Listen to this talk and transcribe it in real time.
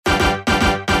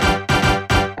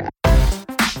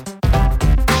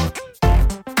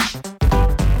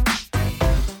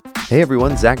Hey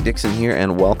everyone, Zach Dixon here,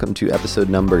 and welcome to episode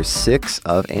number 6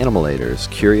 of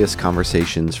Animalators, Curious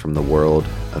Conversations from the World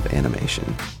of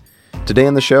Animation. Today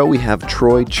on the show, we have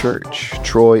Troy Church.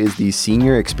 Troy is the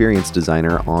Senior Experience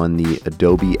Designer on the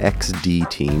Adobe XD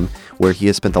team, where he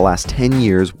has spent the last 10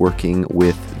 years working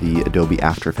with the Adobe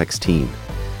After Effects team.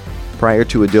 Prior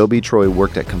to Adobe, Troy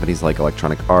worked at companies like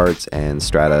Electronic Arts and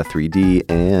Strata 3D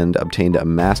and obtained a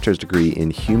master's degree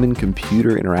in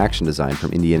human-computer interaction design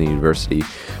from Indiana University,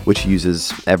 which he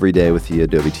uses every day with the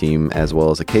Adobe team, as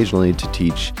well as occasionally to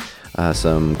teach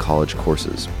some college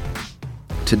courses.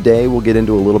 Today, we'll get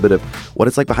into a little bit of what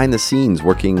it's like behind the scenes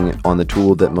working on the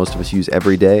tool that most of us use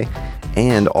every day,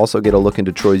 and also get a look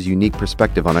into Troy's unique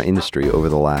perspective on our industry over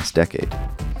the last decade.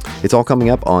 It's all coming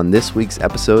up on this week's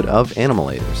episode of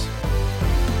Animalators.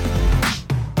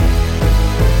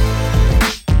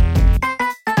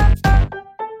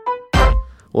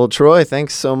 Well, Troy,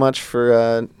 thanks so much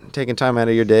for taking time out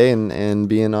of your day and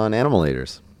being on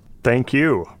Animalators. Thank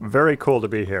you. Very cool to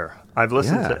be here. I've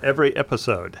listened to every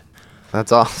episode.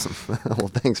 That's awesome. Well,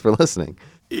 thanks for listening.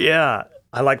 Yeah,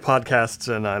 I like podcasts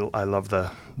and I love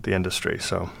the industry.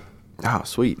 So, oh,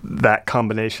 sweet. That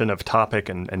combination of topic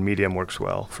and medium works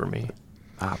well for me.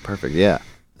 Ah, perfect. Yeah.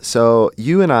 So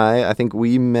you and I think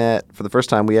we met for the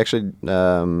first time. We actually,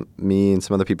 me and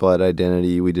some other people at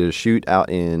Identity, we did a shoot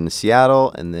out in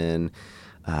Seattle, and then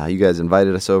you guys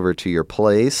invited us over to your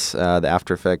place, the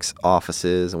After Effects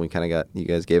offices, and we kind of you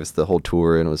guys gave us the whole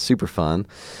tour, and it was super fun.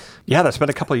 Yeah, that's been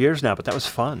a couple of years now, but that was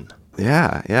fun.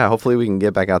 Yeah. Hopefully we can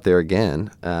get back out there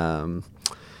again.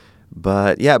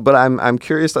 But I'm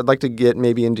curious. I'd like to get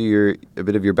maybe into a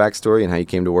bit of your backstory and how you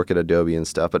came to work at Adobe and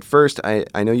stuff. But first,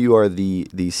 I know you are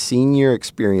the Senior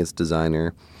Experience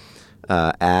Designer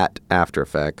at After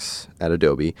Effects at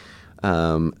Adobe.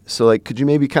 So could you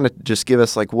maybe kind of just give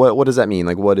us what does that mean?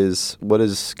 What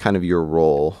is kind of your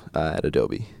role at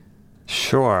Adobe?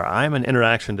 Sure. I'm an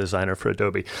interaction designer for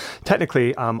Adobe.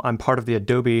 Technically, I'm part of the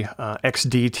Adobe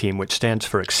XD team, which stands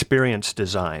for Experience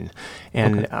Design.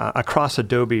 And across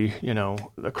Adobe,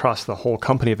 across the whole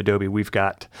company of Adobe, we've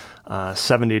got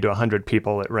 70 to 100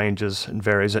 people. It ranges and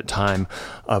varies at time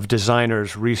of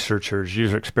designers, researchers,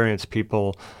 user experience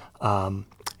people.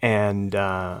 And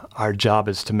our job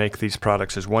is to make these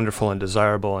products as wonderful and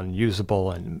desirable and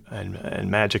usable and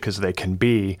magic as they can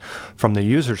be from the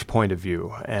user's point of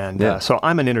view. And so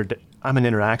I'm an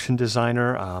interaction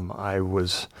designer. I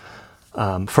was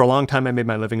for a long time I made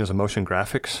my living as a motion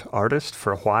graphics artist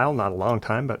for a while. Not a long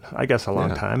time, but I guess a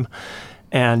long time.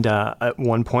 And at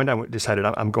one point, I decided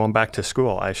I'm going back to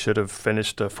school. I should have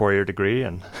finished a 4-year degree,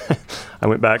 and I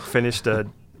went back, finished a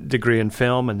degree in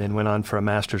film, and then went on for a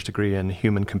master's degree in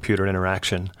human-computer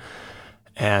interaction.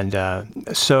 And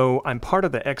so I'm part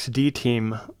of the XD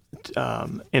team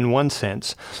in one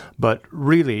sense, but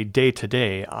really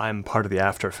day-to-day, I'm part of the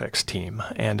After Effects team.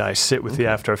 And I sit with the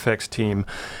After Effects team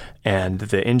and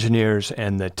the engineers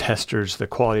and the testers, the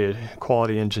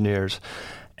quality engineers,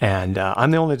 and I'm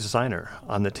the only designer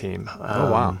on the team.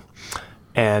 Wow.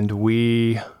 And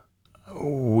I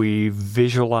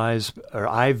visualize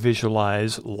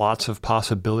lots of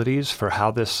possibilities for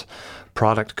how this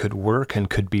product could work and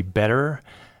could be better.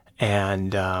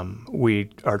 And we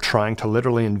are trying to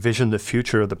literally envision the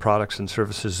future of the products and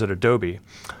services at Adobe.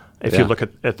 If you look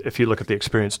at the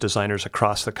experienced designers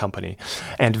across the company,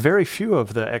 and very few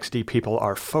of the XD people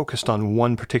are focused on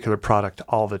one particular product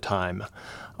all the time.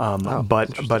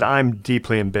 But I'm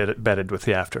deeply embedded with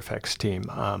the After Effects team.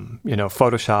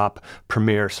 Photoshop,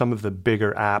 Premiere, some of the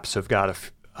bigger apps have got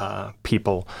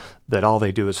people that all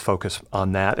they do is focus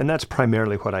on that, and that's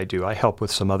primarily what I do. I help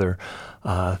with some other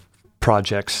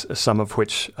projects, some of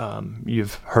which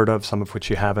you've heard of, some of which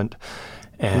you haven't,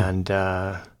 and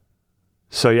I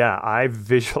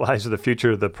visualize the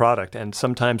future of the product, and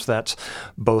sometimes that's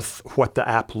both what the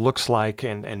app looks like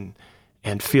and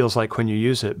feels like when you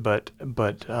use it, but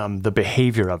the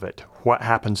behavior of it, what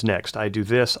happens next. I do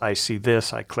this, I see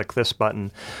this, I click this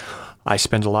button. I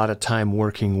spend a lot of time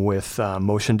working with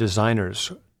motion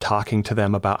designers, talking to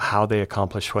them about how they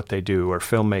accomplish what they do, or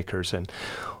filmmakers, and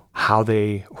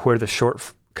where the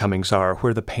shortcomings are,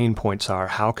 where the pain points are,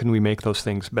 how can we make those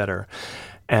things better.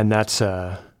 And that's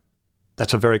a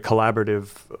very collaborative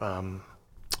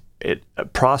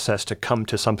process to come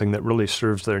to something that really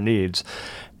serves their needs.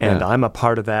 And I'm a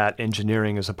part of that.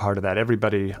 Engineering is a part of that.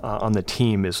 Everybody on the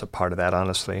team is a part of that,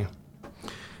 honestly.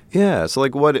 Yeah. So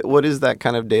what is that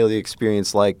kind of daily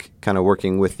experience like, kind of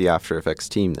working with the After Effects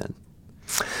team then?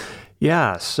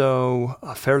 Yeah. So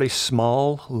a fairly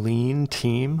small, lean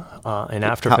team in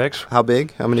After Effects. How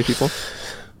big? How many people?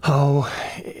 Oh,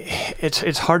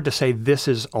 it's hard to say this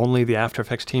is only the After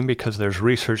Effects team because there's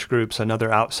research groups and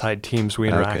other outside teams we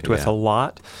interact with a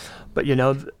lot. But,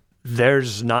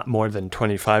 there's not more than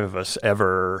 25 of us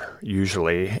ever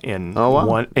usually in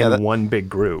one big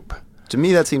group. To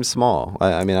me, that seems small.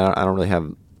 I mean, I don't really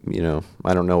have,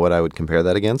 I don't know what I would compare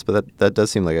that against, but that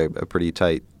does seem like a pretty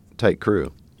tight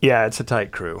crew. Yeah, it's a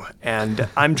tight crew. And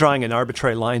I'm drawing an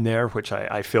arbitrary line there, which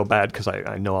I feel bad because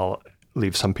I know I'll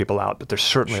leave some people out, but there's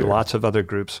certainly lots of other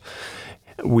groups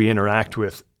we interact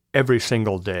with every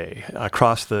single day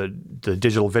across the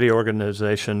digital video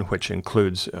organization, which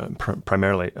includes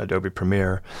primarily Adobe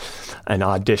Premiere and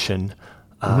Audition.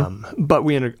 But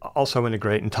we also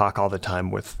integrate and talk all the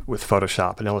time with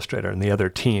Photoshop and Illustrator and the other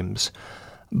teams.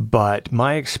 But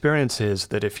my experience is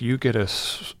that if you get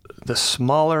the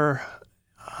smaller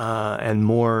and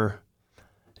more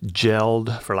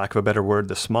gelled, for lack of a better word,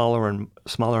 the smaller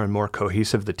and more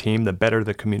cohesive the team, the better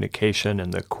the communication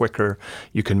and the quicker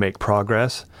you can make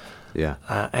progress. Yeah.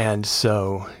 And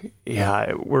so,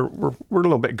 we're a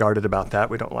little bit guarded about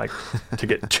that. We don't like to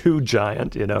get too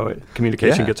giant,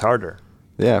 communication gets harder.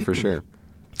 Yeah, for sure.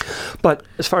 But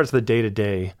as far as the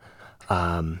day-to-day,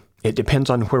 it depends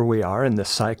on where we are in the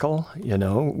cycle.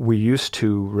 We used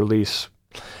to release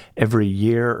every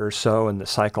year or so, and the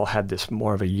cycle had this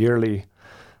more of a yearly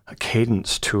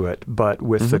cadence to it. But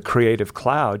with the Creative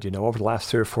Cloud, over the last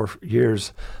 3 or 4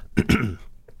 years,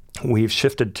 we've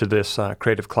shifted to this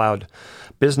Creative Cloud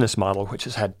business model, which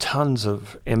has had tons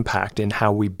of impact in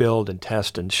how we build and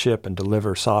test and ship and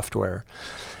deliver software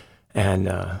and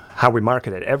how we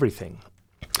market it, everything.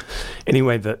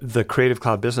 Anyway, the Creative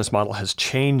Cloud business model has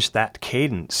changed that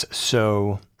cadence.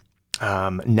 So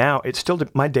now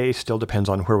my day still depends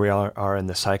on where we are in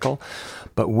the cycle,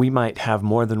 but we might have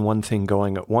more than one thing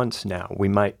going at once now. We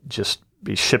might just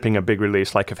be shipping a big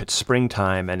release, like if it's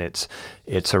springtime and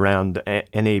it's around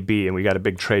NAB and we got a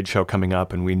big trade show coming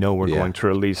up and we know we're going to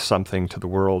release something to the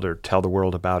world or tell the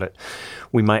world about it.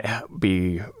 We might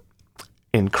be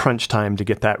in crunch time to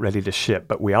get that ready to ship,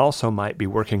 but we also might be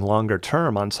working longer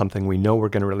term on something we know we're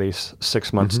going to release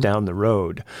 6 months down the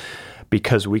road,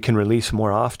 because we can release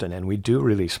more often, and we do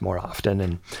release more often,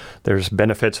 and there's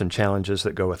benefits and challenges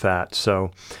that go with that.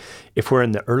 So if we're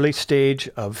in the early stage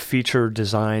of feature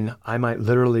design, I might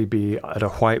literally be at a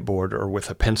whiteboard or with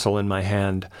a pencil in my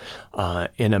hand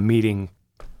in a meeting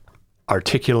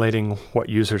articulating what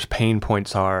users' pain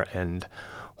points are and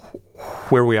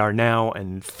where we are now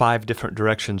and 5 different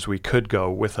directions we could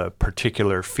go with a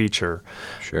particular feature.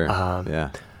 Sure.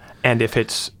 And if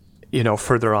it's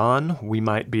further on, I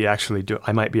might be actually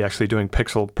doing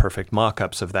pixel perfect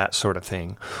mock-ups of that sort of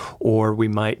thing, or we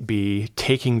might be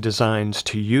taking designs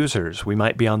to users. We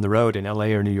might be on the road in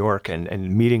LA or New York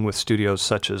and meeting with studios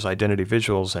such as Identity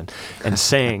Visuals and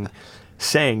saying,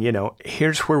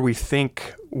 here's where we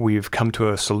think we've come to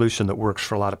a solution that works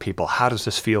for a lot of people. How does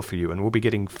this feel for you? And we'll be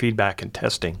getting feedback and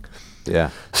testing. Yeah.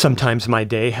 Sometimes my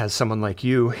day has someone like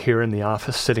you here in the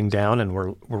office sitting down, and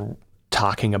we're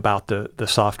talking about the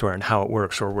software and how it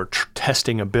works, or we're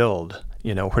testing a build,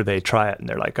 where they try it and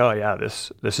they're like, oh yeah,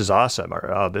 this is awesome, or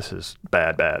oh, this is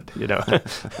bad,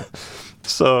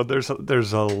 So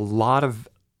there's a lot of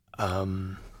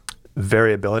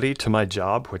variability to my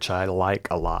job, which I like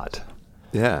a lot.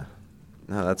 Yeah,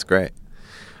 no, that's great.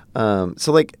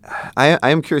 So like, I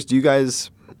am curious, do you guys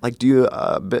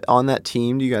on that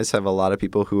team, do you guys have a lot of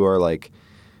people who are like,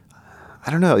 I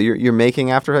don't know, you're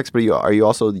making After Effects, but are you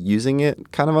also using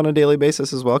it kind of on a daily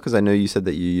basis as well? Because I know you said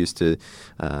that you used to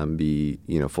be,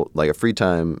 like a free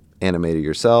time animator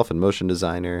yourself and motion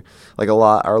designer. Like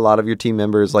are a lot of your team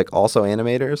members like also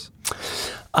animators?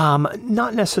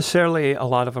 Not necessarily. A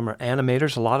lot of them are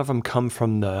animators. A lot of them come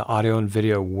from the audio and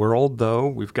video world, though.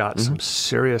 We've got some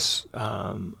serious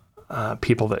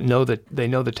people that know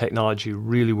the technology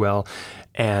really well,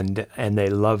 and they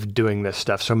love doing this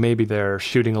stuff. So maybe they're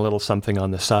shooting a little something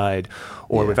on the side,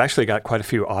 or we've actually got quite a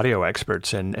few audio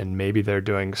experts, and maybe they're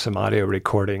doing some audio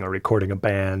recording or recording a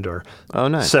band or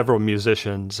several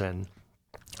musicians and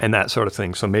that sort of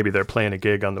thing. So maybe they're playing a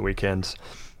gig on the weekends.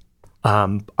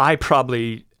 I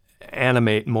probably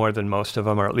animate more than most of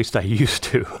them, or at least I used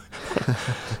to.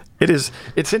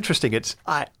 It's interesting.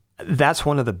 That's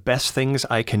one of the best things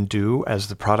I can do as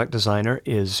the product designer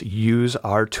is use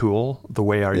our tool the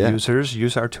way our users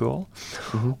use our tool,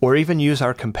 or even use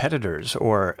our competitors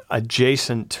or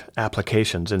adjacent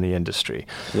applications in the industry.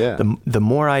 Yeah. The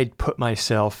more I put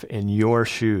myself in your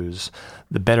shoes,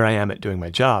 the better I am at doing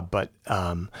my job. But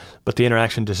the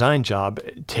interaction design job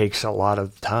takes a lot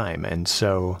of time, and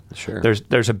so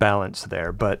there's a balance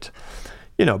there. But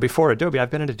before Adobe, I've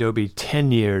been at Adobe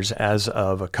 10 years as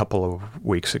of a couple of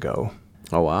weeks ago.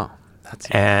 Oh, wow. That's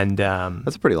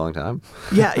a pretty long time.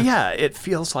 yeah, it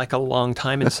feels like a long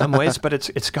time in some ways, but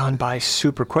it's gone by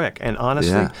super quick. And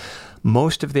honestly,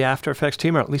 most of the After Effects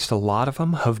team, or at least a lot of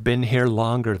them, have been here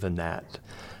longer than that.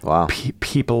 Wow.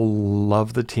 People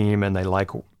love the team and they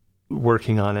like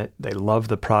working on it. They love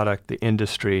the product, the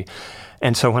industry.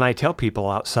 And so when I tell people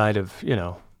outside of,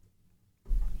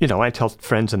 I tell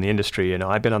friends in the industry,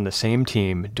 I've been on the same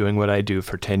team doing what I do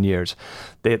for 10 years.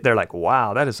 They're like,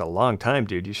 wow, that is a long time,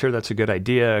 dude. You sure that's a good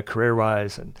idea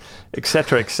career-wise, and et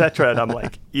cetera, et cetera. And I'm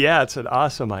like, yeah, it's an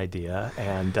awesome idea.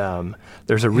 And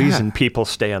there's a reason people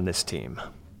stay on this team.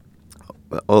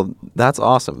 Well, that's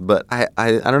awesome. But I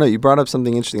don't know. You brought up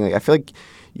something interesting. Like, I feel like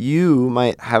you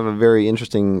might have a very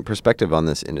interesting perspective on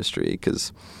this industry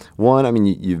because, one, I mean,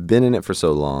 you've been in it for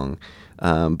so long.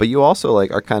 But you also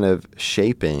are kind of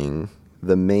shaping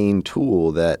the main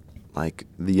tool that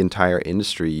the entire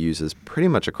industry uses pretty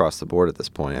much across the board at this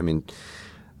point. I mean,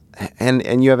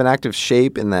 and you have an active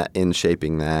shape in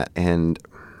shaping that. And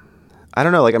I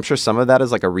don't know, I'm sure some of that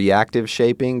is a reactive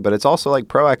shaping, but it's also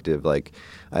proactive.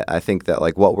 I think that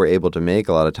what we're able to make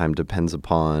a lot of time depends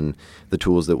upon the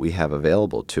tools that we have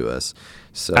available to us.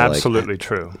 So absolutely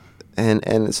true.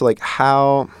 And so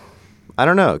how. I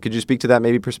don't know. Could you speak to that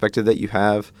maybe perspective that you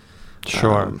have?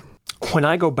 Sure. When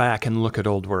I go back and look at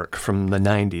old work from the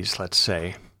 90s, let's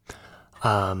say,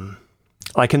 in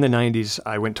the 90s,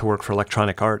 I went to work for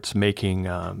Electronic Arts making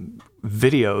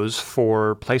videos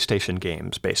for PlayStation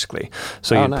games, basically.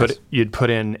 So you'd put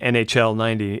in NHL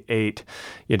 98,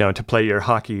 to play your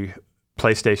hockey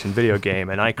PlayStation video game,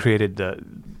 and I created the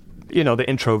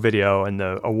intro video and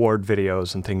the award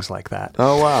videos and things like that.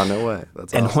 Oh, wow. No way.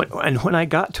 That's awesome. When I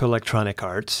got to Electronic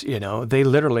Arts, they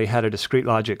literally had a discrete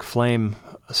logic flame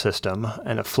system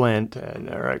and a Flint and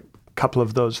a couple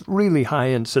of those really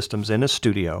high-end systems in a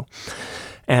studio.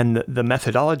 And the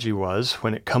methodology was,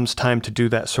 when it comes time to do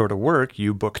that sort of work,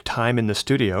 you book time in the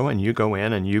studio and you go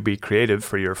in and you be creative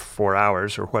for your 4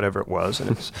 hours or whatever it was. And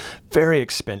it was very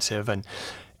expensive. And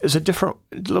it was a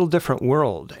little different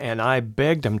world, and I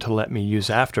begged them to let me use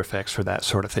After Effects for that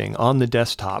sort of thing on the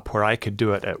desktop, where I could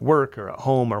do it at work or at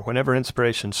home or whenever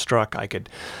inspiration struck. I could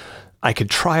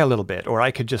try a little bit, or I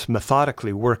could just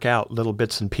methodically work out little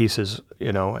bits and pieces,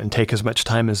 and take as much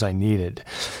time as I needed.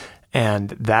 And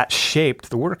that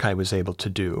shaped the work I was able to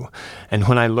do. And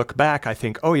when I look back, I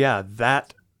think, oh yeah,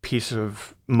 that piece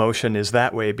of motion is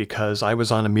that way because I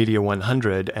was on a Media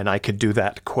 100 and I could do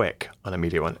that quick on a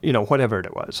Media 1, whatever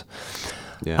it was.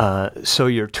 Yeah. So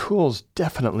your tools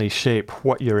definitely shape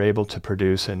what you're able to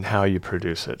produce and how you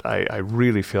produce it. I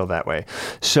really feel that way.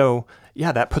 So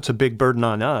yeah, that puts a big burden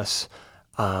on us.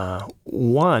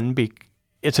 One,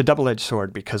 it's a double-edged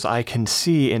sword because I can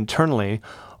see internally,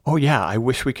 oh yeah, I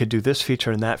wish we could do this feature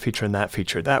and that feature and that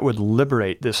feature. That would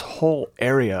liberate this whole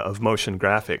area of motion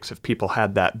graphics if people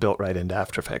had that built right into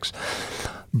After Effects.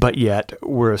 But yet,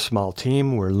 we're a small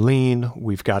team, we're lean,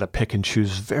 we've got to pick and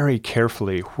choose very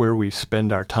carefully where we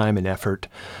spend our time and effort.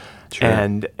 Sure.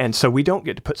 And so we don't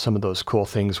get to put some of those cool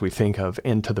things we think of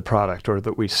into the product or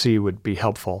that we see would be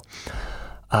helpful.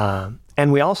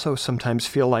 And we also sometimes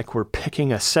feel like we're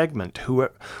picking a segment.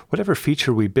 Whatever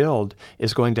feature we build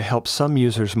is going to help some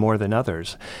users more than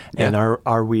others. Yeah. And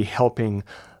are we helping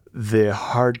the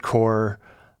hardcore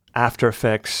After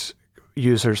Effects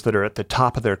users that are at the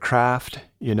top of their craft,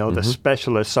 the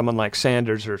specialists, someone like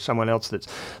Sanders or someone else that's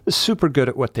super good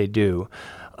at what they do?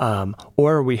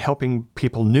 Or are we helping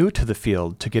people new to the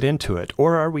field to get into it?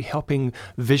 Or are we helping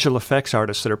visual effects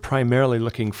artists that are primarily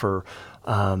looking for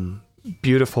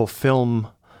beautiful film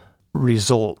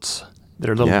results that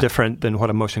are a little different than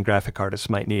what a motion graphic artist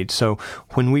might need? So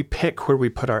when we pick where we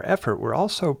put our effort, we're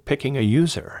also picking a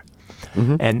user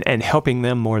and helping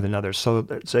them more than others. So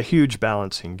it's a huge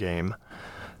balancing game,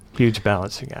 huge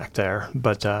balancing act there.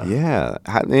 But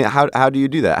how do you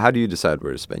do that? How do you decide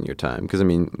where to spend your time? Because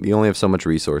you only have so much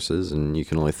resources, and you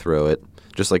can only throw it,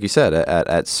 just like you said,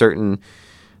 at certain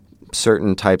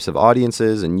types of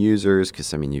audiences and users.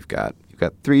 Because you've got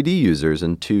 3D users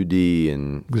and 2D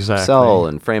and cell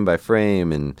and frame by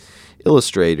frame and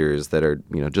illustrators that are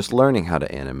just learning how to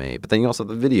animate. But then you also have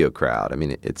the video crowd.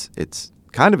 It's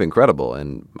kind of incredible,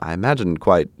 and I imagine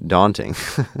quite daunting.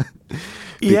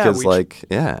 Because I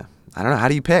don't know, how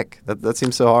do you pick? That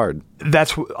seems so hard.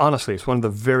 That's honestly, it's one of the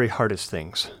very hardest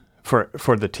things for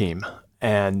the team.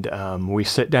 And we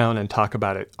sit down and talk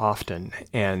about it often.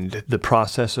 And the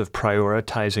process of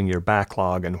prioritizing your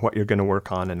backlog and what you're going to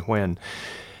work on and when,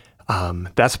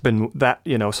 That's been that,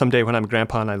 someday when I'm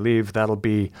grandpa and I leave, that'll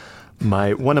be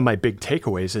one of my big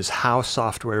takeaways is how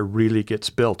software really gets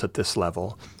built at this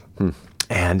level.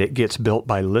 And it gets built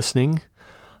by listening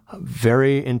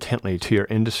very intently to your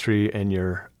industry and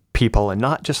your people, and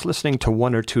not just listening to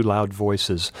one or two loud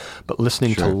voices, but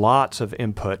listening to lots of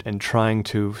input and trying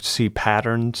to see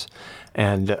patterns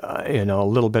and a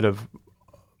little bit of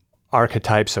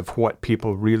archetypes of what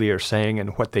people really are saying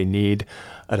and what they need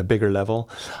at a bigger level.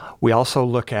 We also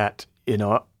look at,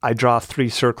 I draw 3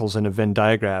 circles in a Venn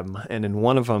diagram, and in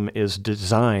one of them is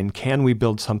design. Can we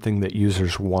build something that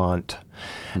users want?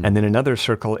 And then another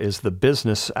circle is the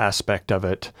business aspect of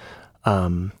it.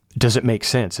 Does it make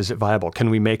sense? Is it viable? Can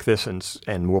we make this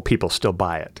and will people still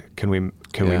buy it? Can we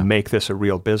make this a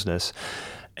real business?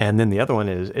 And then the other one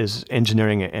is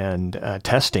engineering and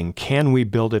testing. Can we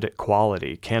build it at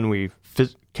quality? Can we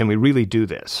really do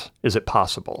this? Is it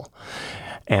possible?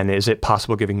 And is it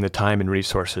possible giving the time and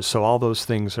resources? So all those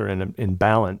things are in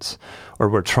balance, or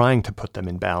we're trying to put them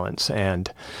in balance.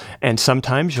 And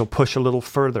sometimes you'll push a little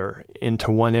further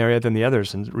into one area than the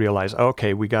others and realize,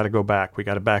 okay, we got to go back. We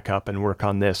got to back up and work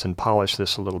on this and polish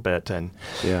this a little bit. And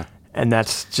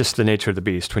that's just the nature of the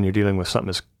beast when you're dealing with something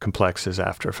as complex as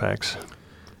After Effects.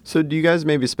 So do you guys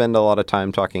maybe spend a lot of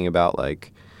time talking about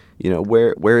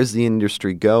where is the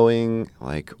industry going?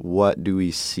 Like, what do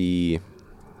we see?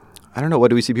 I don't know. What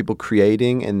do we see people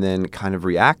creating and then kind of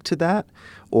react to that?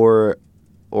 Or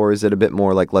is it a bit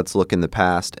more like, let's look in the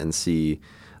past and see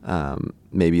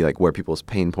maybe like where people's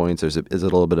pain points, or is it a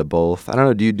little bit of both? I don't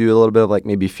know. Do you do a little bit of like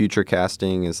maybe future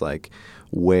casting is like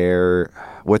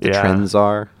what the trends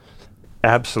are?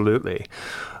 Absolutely.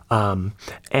 And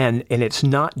it's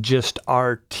not just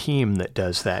our team that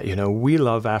does that. We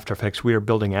love After Effects. We are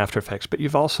building After Effects, but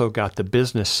you've also got the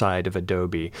business side of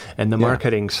Adobe and the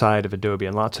marketing side of Adobe,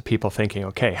 and lots of people thinking,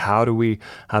 okay, how do we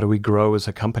grow as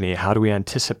a company? How do we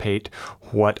anticipate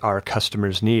what our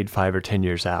customers need 5 or 10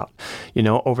 years out?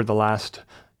 Over the last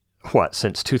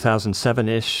since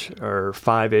 2007-ish or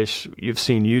 5-ish, you've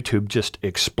seen YouTube just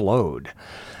explode.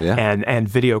 Yeah. And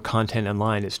video content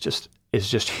online is just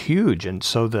huge. And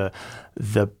so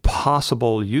the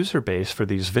possible user base for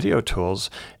these video tools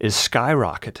is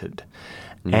skyrocketed.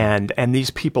 And these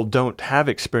people don't have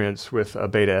experience with a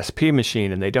Beta SP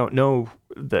machine, and they don't know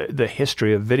the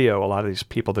history of video, a lot of these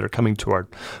people that are coming to our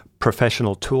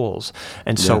professional tools.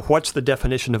 And so what's the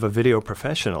definition of a video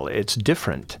professional? It's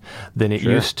different than it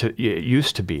used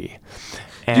to be.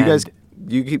 And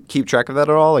do you keep track of that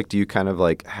at all? Like, do you kind of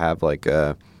like have like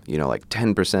a like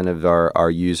 10% of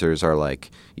our users are like,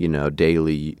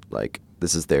 daily, like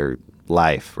this is their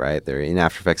life, right? They're in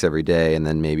After Effects every day. And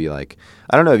then maybe like,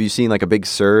 I don't know, have you seen like a big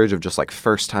surge of just like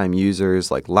first-time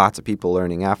users, like lots of people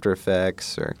learning After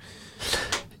Effects or?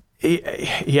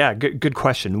 Yeah, good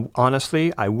question.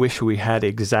 Honestly, I wish we had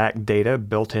exact data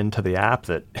built into the app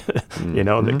that,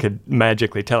 that could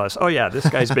magically tell us, oh yeah, this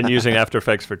guy's been using After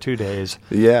Effects for 2 days.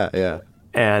 Yeah.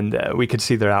 And we could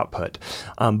see their output.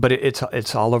 But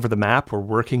it's all over the map. We're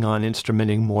working on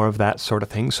instrumenting more of that sort of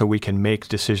thing so we can make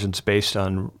decisions based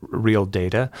on real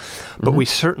data. But we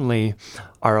certainly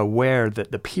are aware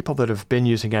that the people that have been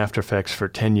using After Effects for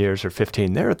 10 years or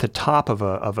 15, they're at the top of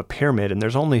a pyramid, and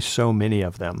there's only so many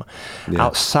of them. Yeah.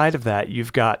 Outside of that,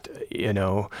 you've got,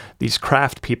 these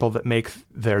craft people that make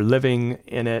their living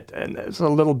in it, and it's a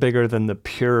little bigger than the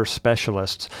pure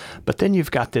specialists. But then you've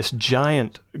got this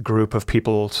giant group of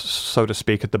people, so to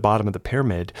speak, at the bottom of the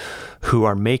pyramid who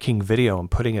are making video and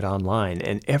putting it online.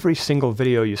 And every single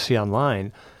video you see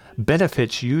online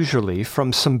benefits usually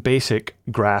from some basic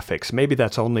graphics. Maybe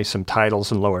that's only some titles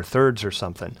and lower thirds or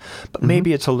something, but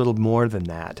maybe it's a little more than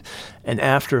that. And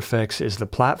After Effects is the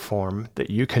platform that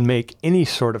you can make any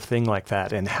sort of thing like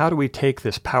that. And how do we take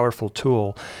this powerful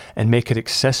tool and make it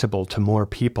accessible to more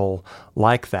people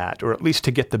like that, or at least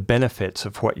to get the benefits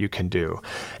of what you can do?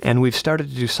 And we've started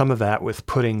to do some of that with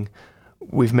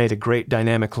we've made a great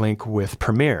dynamic link with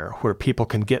Premiere, where people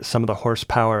can get some of the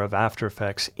horsepower of After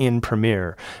Effects in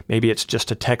Premiere. Maybe it's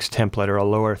just a text template or a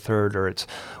lower third, or it's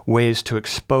ways to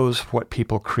expose what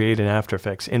people create in After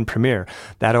Effects in Premiere.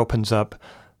 That opens up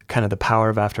kind of the power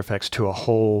of After Effects to a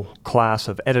whole class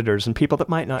of editors and people that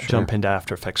might not jump into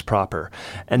After Effects proper.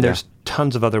 And there's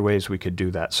tons of other ways we could do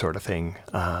that sort of thing.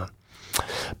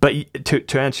 But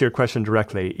to answer your question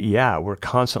directly, we're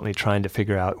constantly trying to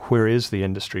figure out where is the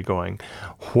industry going?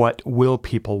 What will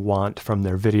people want from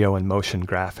their video and motion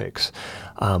graphics?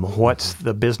 What's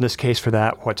the business case for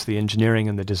that? What's the engineering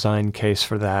and the design case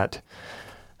for that?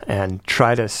 And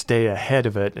try to stay ahead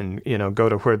of it and go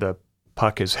to where the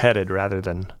puck is headed rather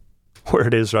than where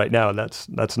it is right now.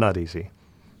 That's not easy.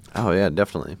 Oh yeah,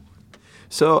 definitely.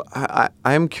 So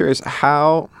I'm curious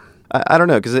how, I don't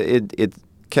know, because it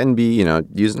can be,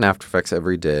 using After Effects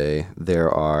every day. There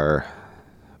are,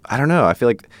 I don't know, I feel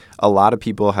like a lot of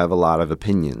people have a lot of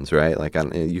opinions, right? Like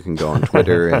you can go on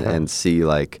Twitter and see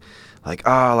like,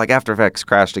 oh, like After Effects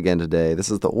crashed again today. This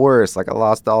is the worst. Like I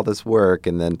lost all this work.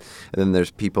 And then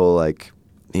there's people like,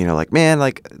 like, man,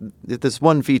 like this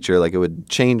one feature, like it would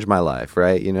change my life,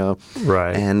 right?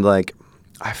 Right. And like,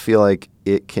 I feel like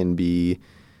it can be,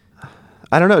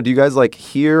 I don't know. Do you guys like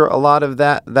hear a lot of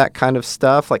that kind of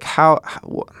stuff? Like how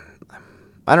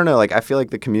I don't know. Like I feel like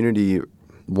the community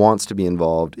wants to be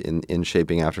involved in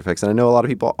shaping After Effects, and I know a lot of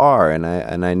people are. And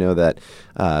I know that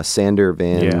Sander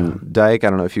Van Dyke. I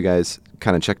don't know if you guys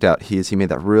kind of checked out. He made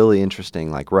that really interesting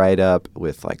like write up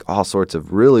with like all sorts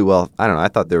of really well. I don't know. I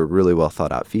thought they were really well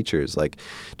thought out features. Like,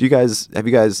 have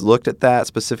you guys looked at that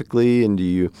specifically? And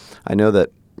I know that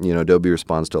Adobe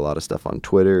responds to a lot of stuff on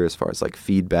Twitter as far as like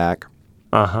feedback.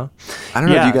 Uh-huh. I don't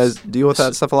know. Do you guys deal with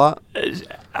that stuff a lot?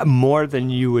 More than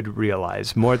you would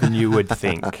realize, more than you would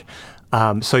think.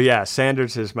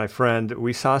 Sanders is my friend.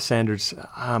 We saw Sanders.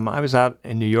 I was out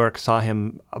in New York, saw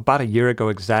him about a year ago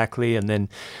exactly, and then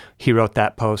he wrote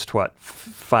that post,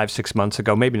 5-6 months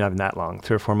ago, maybe not even that long,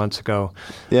 3 or 4 months ago.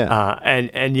 Yeah.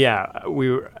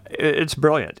 It's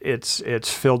brilliant.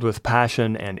 It's filled with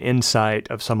passion and insight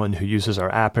of someone who uses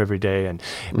our app every day. And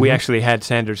we actually had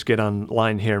Sanders get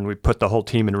online here, and we put the whole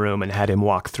team in a room and had him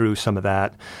walk through some of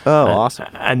that. Oh, awesome!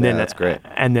 And then that's great.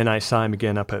 And then I saw him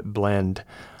again up at Blend.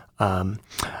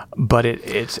 But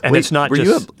it's not were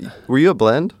just. Were you at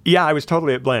Blend? Yeah, I was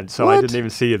totally at Blend, so What? I didn't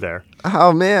even see you there.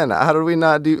 Oh man, how did we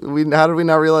not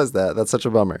realize that? That's such a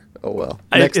bummer. Oh well,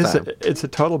 next time. It's a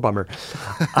total bummer.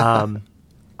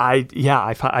 I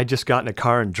just got in a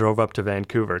car and drove up to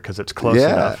Vancouver because it's close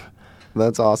enough.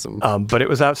 That's awesome. But it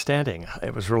was outstanding.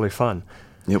 It was really fun.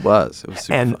 It was super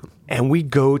fun. And we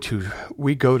go to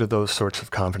those sorts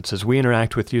of conferences. We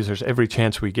interact with users every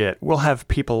chance we get. We'll have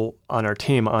people on our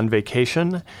team on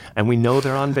vacation, and we know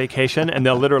they're on vacation, and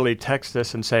they'll literally text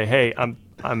us and say, "Hey,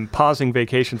 I'm pausing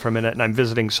vacation for a minute, and I'm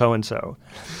visiting so and so."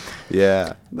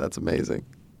 Yeah, that's amazing.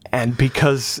 And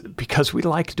because we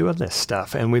like doing this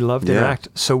stuff and we love to interact,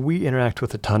 so we interact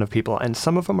with a ton of people. And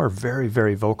some of them are very,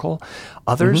 very vocal.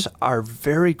 Others are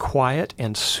very quiet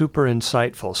and super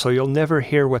insightful. So you'll never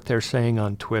hear what they're saying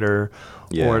on Twitter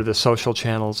or the social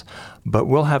channels. But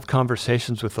we'll have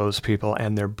conversations with those people,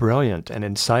 and they're brilliant and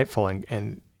insightful.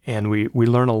 And we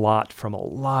learn a lot from a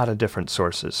lot of different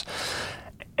sources.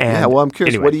 And I'm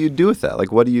curious, what do you do with that?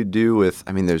 Like, what do you do with,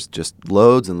 there's just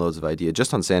loads and loads of ideas,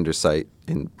 just on Sanders' site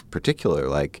in particular.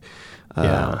 Like,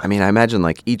 I imagine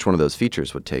like each one of those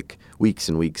features would take weeks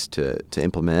and weeks to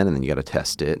implement, and then you got to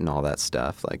test it and all that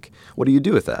stuff. Like, what do you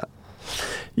do with that?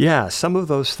 Yeah, some of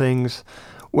those things,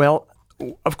 well,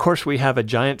 of course, we have a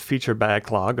giant feature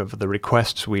backlog of the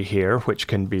requests we hear, which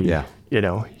can be,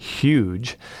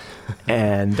 huge.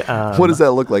 And what does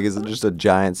that look like? Is it just a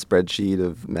giant spreadsheet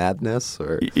of madness,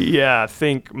 or? Yeah,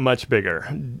 think much bigger.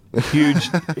 Huge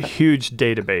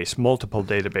database, multiple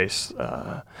databases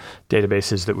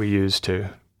that we use to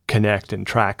connect and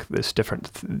track these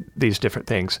different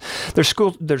things.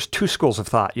 There's two schools of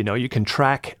thought. You can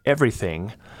track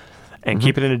everything and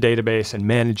keep it in a database and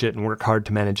manage it and work hard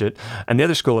to manage it. And the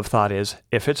other school of thought is,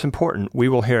 if it's important, we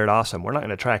will hear it awesome. We're not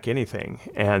going to track anything.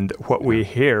 And what we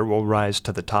hear will rise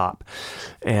to the top.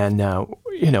 And,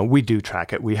 we do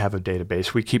track it. We have a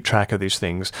database. We keep track of these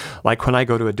things. Like when I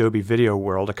go to Adobe Video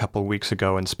World a couple of weeks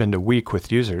ago and spend a week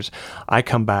with users, I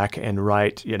come back and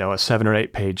write, a 7 or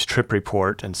 8 page trip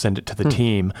report and send it to the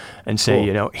team and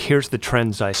say, cool. Here's the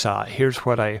trends I saw. Here's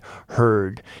what I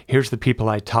heard. Here's the people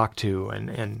I talked to.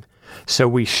 And so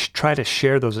we try to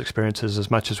share those experiences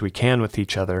as much as we can with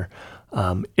each other.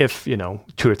 If, 2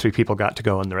 or 3 people got to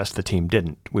go and the rest of the team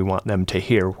didn't, we want them to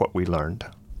hear what we learned.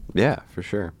 Yeah, for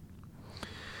sure.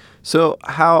 So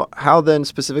how then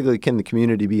specifically can the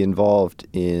community be involved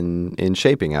in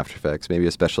shaping After Effects, maybe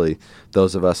especially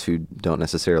those of us who don't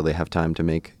necessarily have time to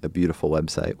make a beautiful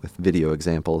website with video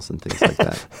examples and things like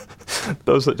that?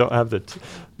 Those that don't have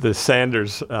the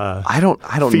Sanders I don't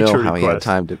know how he had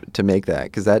time to make that,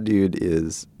 because that dude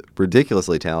is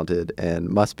ridiculously talented and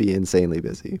must be insanely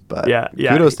busy. But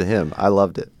kudos to him. I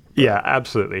loved it. Yeah,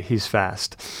 absolutely. He's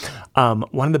fast.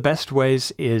 One of the best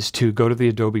ways is to go to the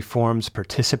Adobe forums,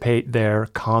 participate there,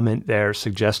 comment there,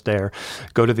 suggest there.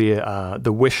 Go to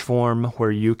the Wish form, where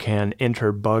you can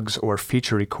enter bugs or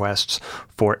feature requests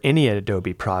for any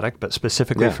Adobe product, but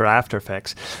specifically for After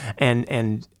Effects.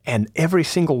 And every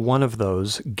single one of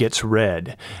those gets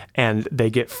read, and they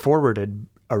get forwarded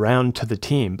around to the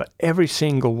team, but every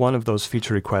single one of those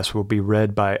feature requests will be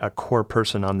read by a core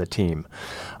person on the team.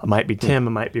 It might be Tim,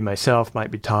 it might be myself, it might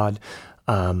be Todd.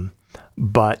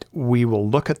 But we will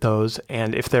look at those,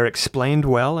 and if they're explained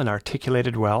well and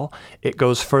articulated well, it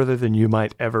goes further than you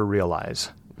might ever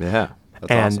realize. Yeah.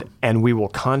 That's awesome. And we will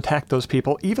contact those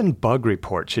people, even bug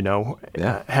reports,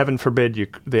 heaven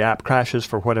forbid the app crashes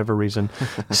for whatever reason,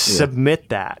 submit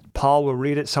that. Paul will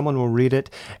read it, someone will read it,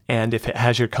 and if it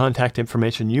has your contact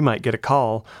information, you might get a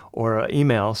call or an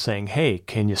email saying, hey,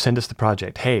 can you send us the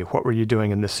project? Hey, what were you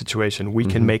doing in this situation? We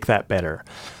can make that better.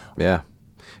 Yeah.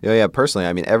 Yeah, personally,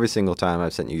 I mean, every single time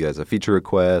I've sent you guys a feature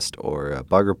request or a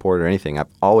bug report or anything, I've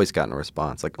always gotten a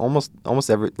response, like almost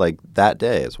every, like that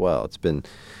day as well. It's been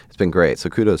great. So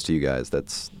kudos to you guys.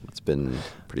 It's been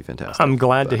pretty fantastic. I'm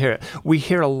glad to hear it. We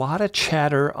hear a lot of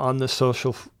chatter on the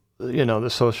social, the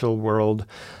social world,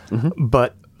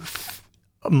 but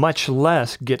much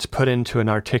less gets put into an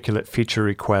articulate feature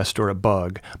request or a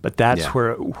bug. But that's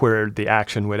where the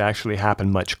action would actually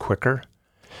happen much quicker.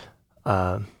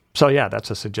 So yeah, that's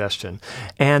a suggestion.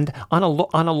 And on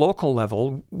a local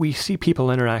level, we see people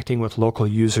interacting with local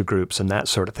user groups and that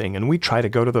sort of thing, and we try to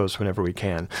go to those whenever we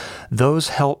can. Those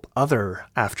help other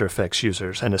After Effects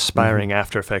users and aspiring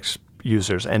After Effects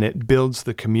users, and it builds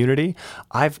the community.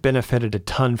 I've benefited a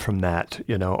ton from that,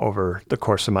 over the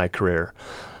course of my career.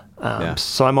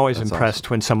 So I'm always impressed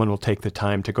when someone will take the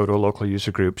time to go to a local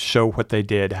user group, show what they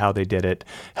did, how they did it,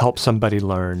 help somebody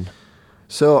learn.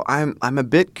 So I'm a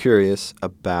bit curious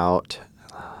about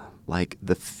like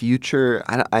the future.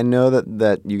 I know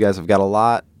that you guys have got a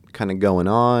lot kind of going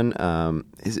on.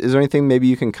 Is there anything maybe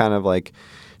you can kind of like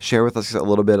share with us a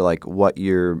little bit, like what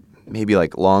your maybe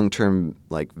like long-term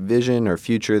like vision or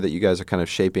future that you guys are kind of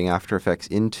shaping After Effects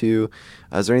into?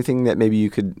 Is there anything that maybe you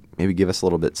could maybe give us a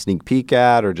little bit sneak peek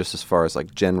at, or just as far as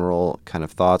like general kind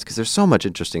of thoughts? Because there's so much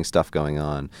interesting stuff going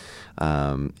on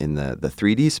in the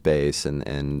 3D space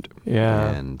and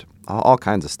all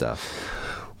kinds of stuff.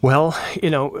 Well,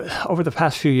 over the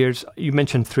past few years, you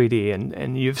mentioned 3D,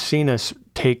 and you've seen us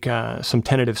take some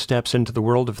tentative steps into the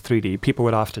world of 3D. People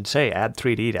would often say, add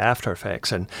 3D to After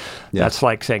Effects, and that's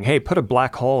like saying, hey, put a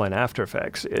black hole in After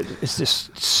Effects. It's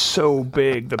just so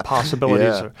big. The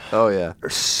possibilities are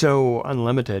so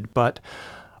unlimited. But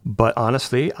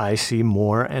honestly, I see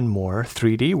more and more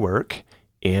 3D work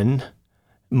in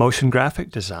motion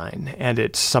graphic design,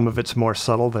 and some of it's more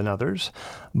subtle than others,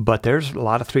 but there's a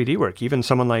lot of 3D work. Even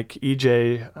someone like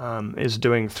EJ is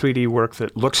doing 3D work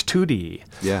that looks 2D.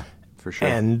 Yeah, for sure.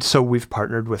 And so we've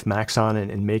partnered with Maxon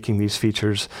in making these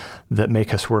features that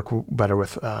make us work better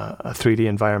with a 3D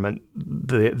environment.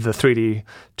 The 3D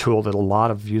tool that a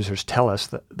lot of users tell us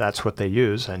that's what they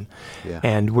use,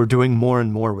 and we're doing more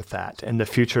and more with that. And the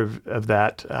future of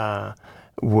that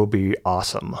will be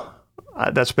awesome.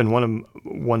 That's been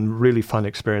one really fun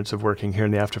experience of working here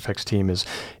in the After Effects team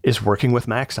is working with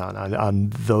Maxon on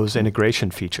those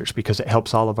integration features, because it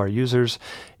helps all of our users,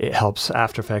 it helps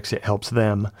After Effects, it helps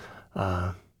them.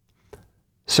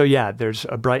 So yeah, there's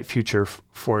a bright future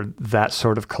for that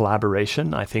sort of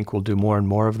collaboration. I think we'll do more and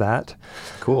more of that.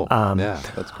 Cool. Yeah,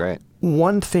 that's great.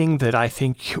 One thing that I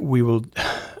think we'll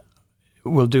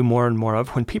do more and more of,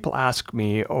 when people ask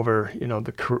me over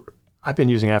I've been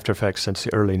using After Effects since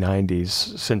the early 90s,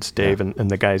 since Dave and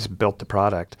the guys built the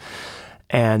product.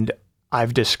 And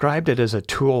I've described it as a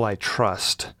tool I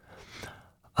trust.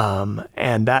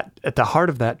 And that at the heart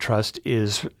of that trust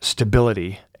is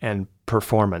stability and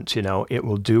performance. It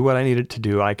will do what I need it to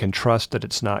do. I can trust that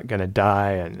it's not going to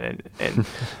die.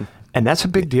 And that's a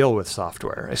big deal with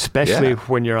software, especially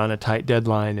when you're on a tight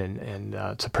deadline and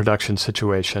it's a production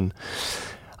situation.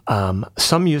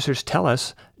 Some users tell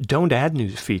us, don't add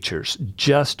new features,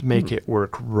 just make it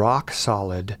work rock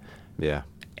solid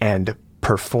and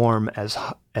perform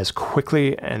as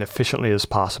quickly and efficiently as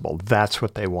possible. That's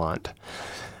what they want.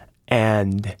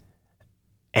 And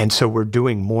so we're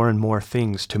doing more and more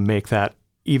things to make that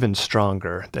even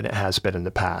stronger than it has been in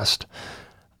the past.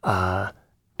 And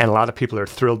a lot of people are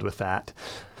thrilled with that.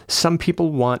 Some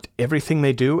people want everything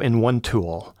they do in one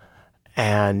tool.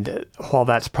 And while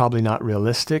that's probably not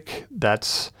realistic,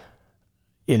 that's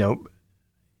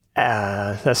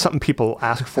something people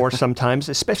ask for sometimes,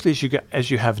 especially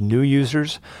as you have new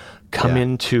users come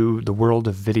into the world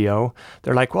of video.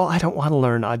 They're like, well, I don't want to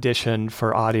learn Audition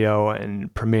for audio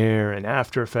and Premiere and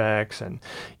After Effects, and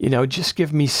just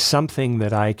give me something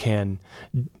that I can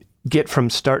get from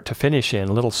start to finish in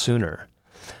a little sooner.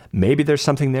 Maybe there's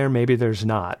something there, maybe there's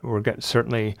not. We're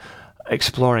certainly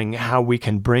exploring how we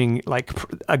can bring, like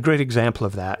a great example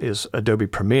of that is Adobe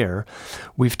Premiere.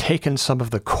 We've taken some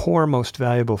of the core most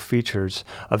valuable features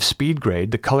of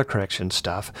SpeedGrade, the color correction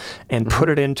stuff, and put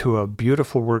it into a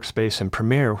beautiful workspace in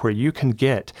Premiere where you can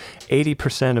get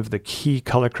 80% of the key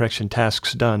color correction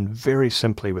tasks done very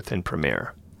simply within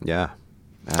Premiere. Yeah,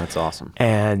 that's awesome.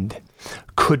 And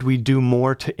could we do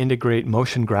more to integrate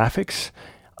motion graphics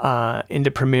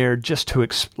into Premiere just to,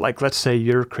 like, let's say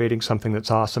you're creating something that's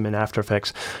awesome in After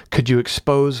Effects. Could you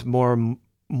expose more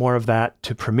of that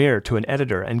to Premiere, to an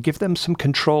editor, and give them some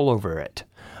control over it?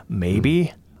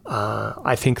 Maybe.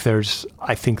 I think there's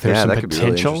some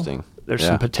potential. Really there's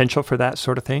some potential for that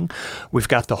sort of thing. We've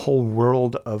got the whole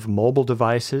world of mobile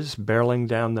devices barreling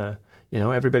down the,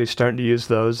 everybody's starting to use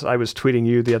those. I was tweeting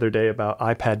you the other day about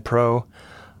iPad Pro.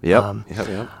 Yep.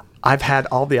 I've had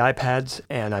all the iPads,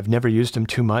 and I've never used them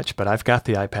too much, but I've got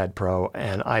the iPad Pro,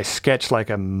 and I sketch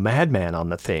like a madman on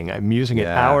the thing. I'm using it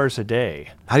hours a day.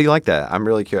 How do you like that? I'm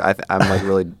really curious. I'm like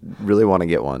really want to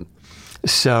get one.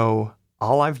 So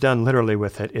all I've done literally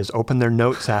with it is open their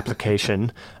Notes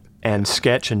application and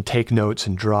sketch and take notes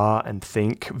and draw and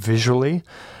think visually.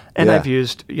 And I've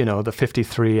used, the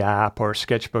 53 app or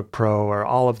Sketchbook Pro or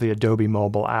all of the Adobe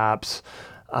mobile apps.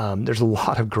 There's a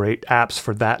lot of great apps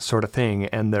for that sort of thing,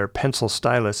 and their pencil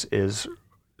stylus is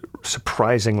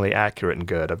surprisingly accurate and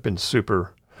good. I've been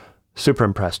super, super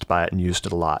impressed by it and used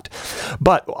it a lot.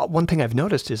 But one thing I've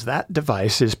noticed is that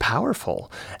device is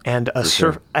powerful, and a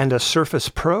Surface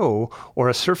Pro or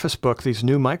a Surface Book, these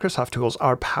new Microsoft tools,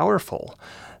 are powerful.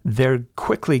 They're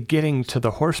quickly getting to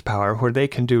the horsepower where they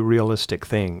can do realistic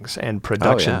things and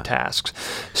production tasks.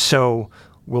 So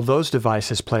will those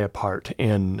devices play a part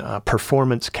in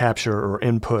performance capture or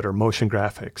input or motion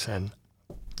graphics? And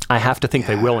I have to think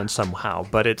they will in somehow,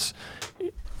 but it's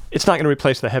not going to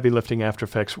replace the heavy lifting After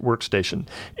Effects workstation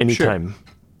anytime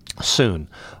soon.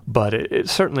 But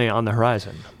it's certainly on the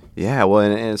horizon. Yeah, well,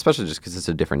 and especially just because it's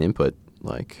a different input.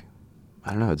 Like,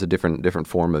 I don't know, it's a different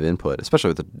form of input, especially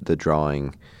with the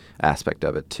drawing aspect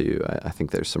of it too. I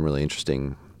think there's some really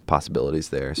interesting possibilities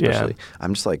there. Especially,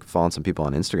 I'm just like following some people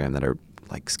on Instagram that are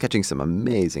like sketching some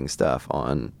amazing stuff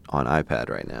on iPad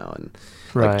right now, and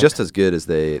like just as good as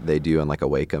they do on like a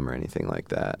Wacom or anything like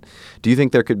that. Do you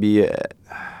think there could be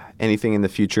anything in the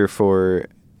future for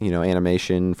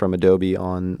animation from Adobe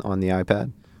on the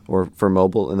iPad or for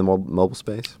mobile in the mobile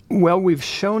space? Well, we've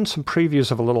shown some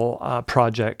previews of a little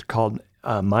project called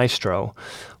Maestro,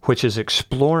 which is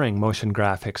exploring motion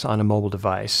graphics on a mobile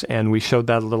device, and we showed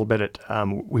that a little bit at.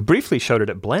 We briefly showed it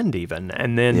at Blend, even,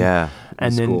 and then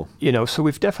cool. So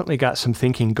we've definitely got some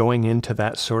thinking going into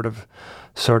that sort of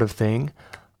thing.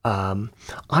 I'm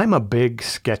a big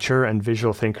sketcher and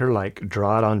visual thinker, like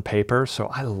draw it on paper, so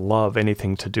I love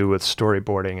anything to do with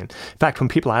storyboarding. And in fact, when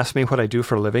people ask me what I do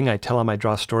for a living, I tell them I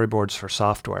draw storyboards for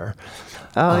software.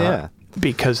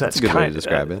 Because that's a good way to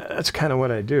describe it. That's kind of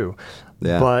what I do.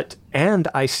 Yeah. And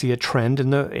I see a trend in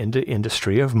the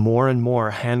industry of more and more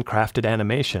handcrafted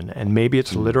animation, and maybe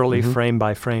it's literally frame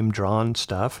by frame drawn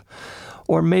stuff,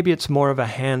 or maybe it's more of a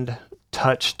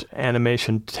hand-touched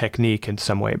animation technique in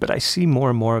some way. But I see more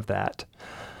and more of that.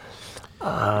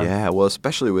 Well,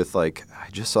 especially with I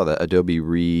just saw that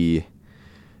Adobe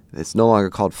it's no longer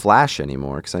called Flash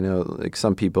anymore, because I know like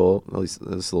some people, at least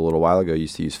this is a little while ago,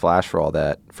 used to use Flash for all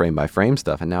that frame-by-frame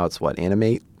stuff, and now it's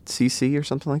Animate CC or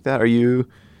something like that. Are you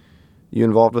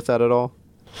involved with that at all?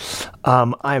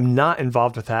 I'm not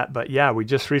involved with that, but yeah, we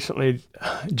just recently,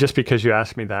 just because you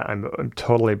asked me that, I'm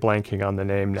totally blanking on the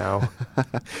name now.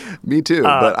 Me too,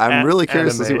 but I'm really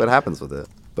curious to see what happens with it.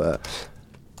 But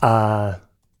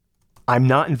I'm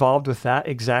not involved with that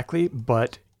exactly,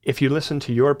 but if you listen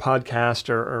to your podcast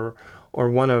or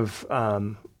one of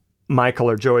Michael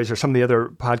or Joey's or some of the other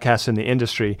podcasts in the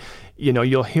industry,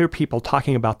 you'll hear people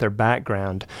talking about their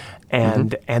background,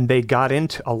 and they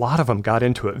a lot of them got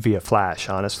into it via Flash,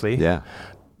 honestly. Yeah.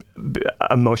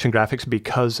 Motion graphics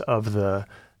because of the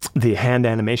hand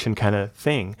animation kind of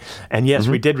thing. And yes,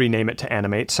 we did rename it to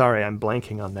Animate. Sorry, I'm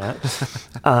blanking on that.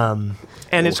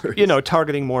 And it's,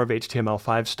 targeting more of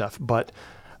HTML5 stuff,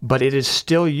 but it is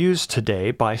still used today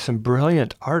by some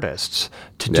brilliant artists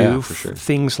to do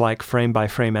things like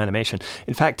frame-by-frame animation.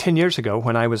 In fact, 10 years ago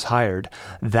when I was hired,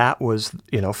 that was,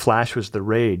 Flash was the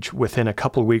rage. Within a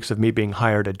couple of weeks of me being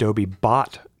hired, Adobe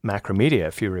bought Macromedia,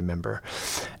 if you remember.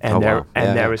 And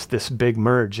there was this big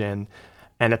merge. And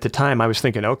at the time, I was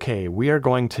thinking, okay, we are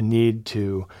going to need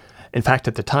to... In fact,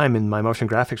 at the time in my motion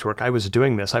graphics work, I was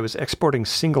doing this. I was exporting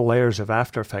single layers of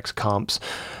After Effects comps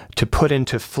to put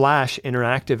into Flash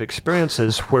interactive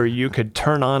experiences where you could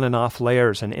turn on and off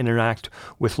layers and interact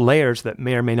with layers that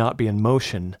may or may not be in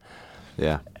motion.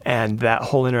 Yeah. And that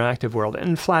whole interactive world.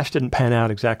 And Flash didn't pan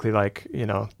out exactly like,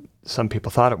 some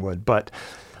people thought it would, but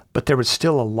there was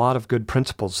still a lot of good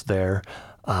principles there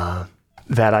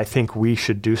that I think we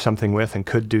should do something with and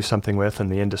could do something with,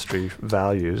 and the industry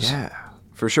values. Yeah,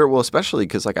 for sure. Well, especially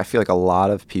because I feel like a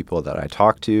lot of people that I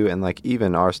talk to, and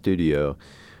even our studio,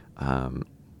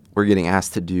 we're getting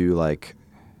asked to do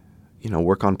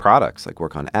work on products,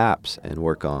 work on apps and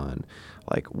work on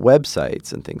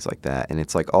websites and things like that. And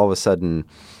it's all of a sudden,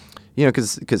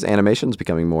 because animation is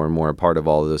becoming more and more a part of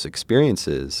all of those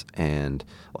experiences. And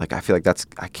I feel like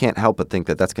I can't help but think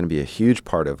that that's going to be a huge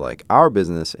part of our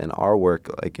business and our work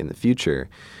in the future.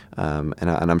 And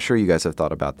I'm sure you guys have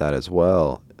thought about that as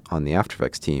well on the After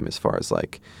Effects team, as far as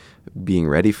being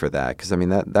ready for that. Because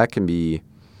that can be,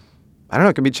 I don't know,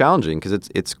 it can be challenging because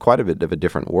it's quite a bit of a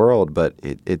different world, but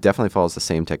it definitely follows the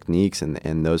same techniques,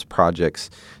 and those projects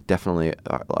definitely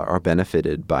are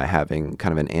benefited by having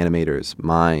kind of an animator's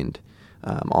mind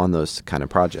on those kind of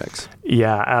projects.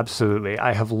 Yeah, absolutely.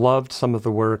 I have loved some of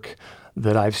the work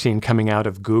that I've seen coming out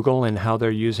of Google and how they're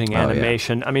using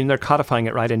animation. Yeah. I mean, they're codifying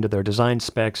it right into their design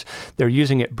specs. They're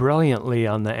using it brilliantly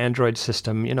on the Android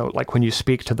system, like when you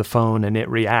speak to the phone and it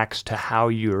reacts to how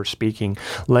you're speaking,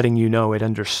 letting you know it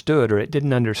understood or it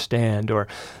didn't understand, or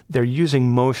they're using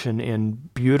motion in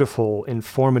beautiful,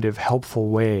 informative, helpful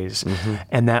ways. Mm-hmm.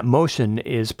 And that motion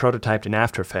is prototyped in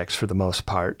After Effects for the most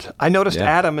part. I noticed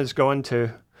Adam is going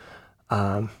to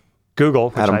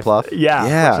Google. Adam Pluff?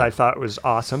 Yeah, which I thought was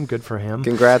awesome. Good for him.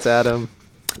 Congrats, Adam,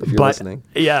 if you're listening.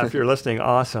 Yeah, if you're listening,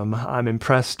 awesome. I'm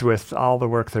impressed with all the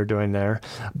work they're doing there.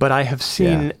 But I have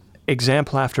seen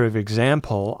example after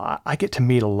example. I get to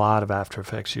meet a lot of After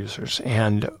Effects users,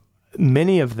 and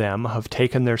many of them have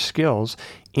taken their skills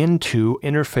into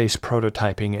interface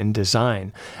prototyping and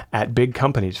design at big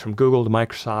companies, from Google to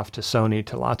Microsoft to Sony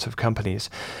to lots of companies.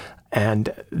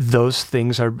 And those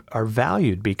things are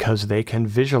valued because they can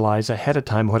visualize ahead of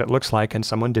time what it looks like, and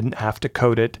someone didn't have to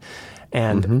code it.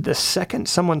 And the second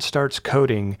someone starts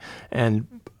coding and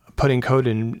putting code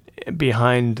in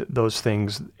behind those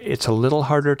things, it's a little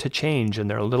harder to change, and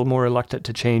they're a little more reluctant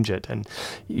to change it. And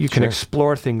you can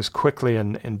explore things quickly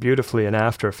and beautifully in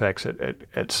After Effects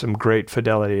at some great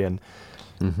fidelity. And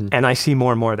I see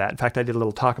more and more of that. In fact, I did a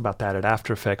little talk about that at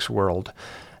After Effects World.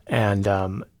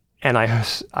 And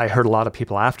I heard a lot of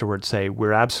people afterwards say,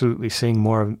 we're absolutely seeing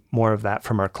more of that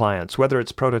from our clients, whether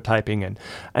it's prototyping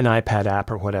an iPad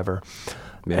app or whatever.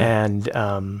 Yeah.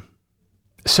 And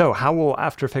so how will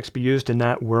After Effects be used in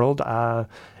that world?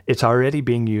 It's already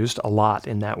being used a lot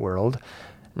in that world.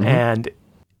 And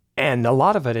a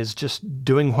lot of it is just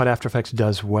doing what After Effects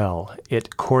does well.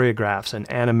 It choreographs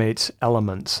and animates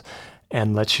elements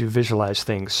and lets you visualize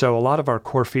things. So a lot of our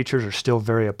core features are still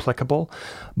very applicable,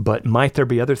 but might there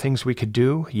be other things we could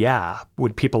do? Yeah.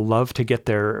 Would people love to get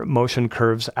their motion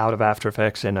curves out of After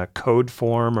Effects in a code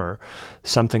form or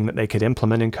something that they could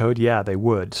implement in code? Yeah, they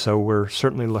would. So we're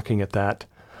certainly looking at that,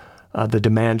 the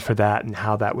demand for that and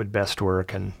how that would best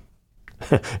work. And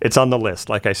it's on the list,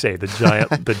 like I say, the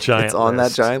giant it's on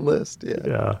list. That giant list.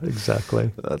 Yeah,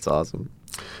 exactly. That's awesome.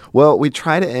 Well, we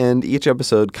try to end each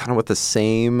episode kind of with the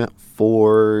same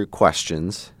 4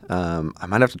 questions. I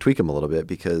might have to tweak them a little bit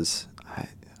because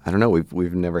I don't know.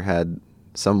 We've never had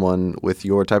someone with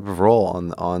your type of role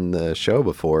on the show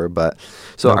before. But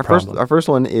so our first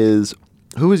one is,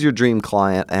 who is your dream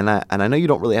client? And I know you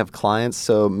don't really have clients,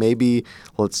 so maybe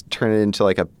let's turn it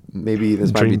into maybe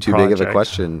this might be too big of a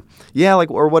question. Yeah,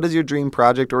 or what is your dream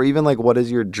project, or even what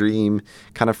is your dream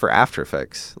kind of for After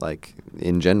Effects,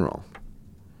 in general?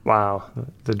 Wow,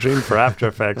 the dream for After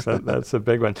Effects, that's a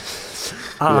big one.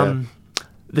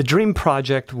 The dream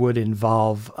project would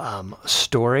involve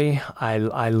story.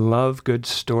 I love good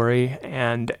story,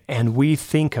 and we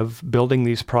think of building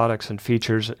these products and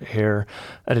features here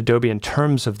at Adobe in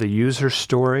terms of the user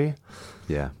story.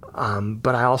 Yeah.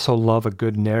 But I also love a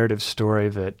good narrative story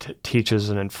that teaches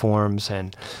and informs,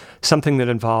 and something that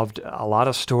involved a lot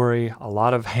of story, a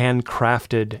lot of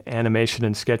handcrafted animation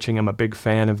and sketching. I'm a big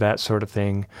fan of that sort of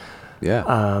thing.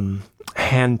 Yeah.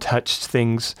 Hand-touched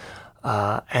things.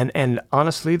 And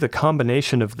honestly, the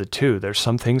combination of the two, there's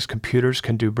some things computers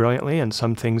can do brilliantly and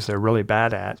some things they're really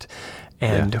bad at.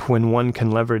 And when one can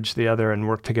leverage the other and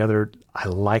work together, I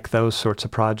like those sorts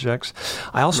of projects.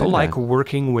 I also like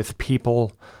working with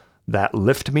people that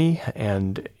lift me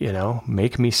and,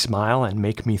 make me smile and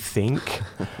make me think.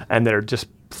 And they're just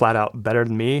flat out better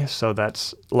than me. So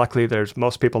luckily there's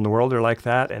most people in the world are like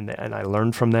that, and I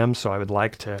learn from them. So I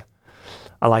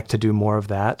like to do more of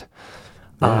that.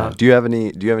 Yeah. Do you have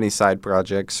any side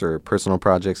projects or personal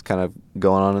projects kind of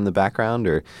going on in the background,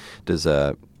 or does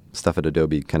stuff at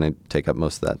Adobe kind of take up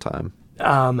most of that time?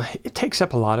 It takes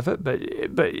up a lot of it,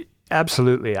 but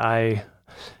absolutely, I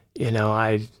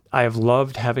have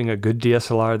loved having a good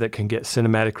DSLR that can get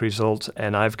cinematic results,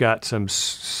 and I've got some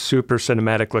super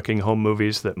cinematic looking home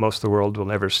movies that most of the world will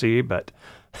never see. But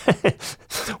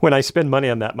when I spend money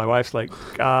on that, my wife's like,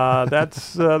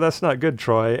 "That's not good,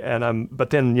 Troy." But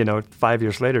then 5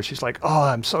 years later, she's like, "Oh,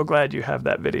 I'm so glad you have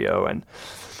that video."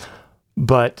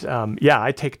 But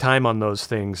I take time on those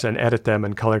things and edit them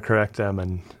and color correct them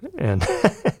and.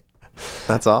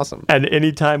 That's awesome. And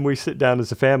anytime we sit down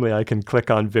as a family, I can click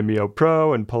on Vimeo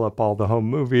Pro and pull up all the home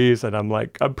movies, and I'm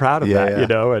proud of that,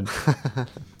 And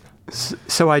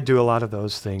so I do a lot of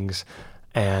those things,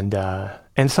 and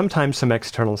sometimes some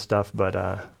external stuff, but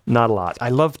not a lot. I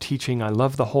love teaching. I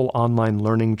love the whole online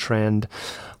learning trend.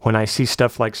 When I see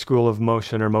stuff like School of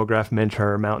Motion or MoGraph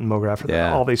Mentor or Mountain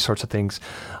MoGraph, all these sorts of things,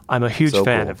 I'm a huge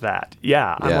fan of that.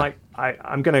 Yeah, I'm like,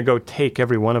 I'm going to go take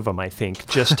every one of them, I think,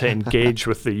 just to engage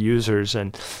with the users.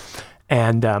 And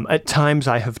at times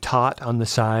I have taught on the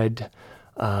side,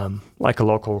 like a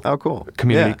local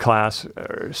community class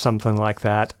or something like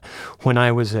that. When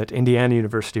I was at Indiana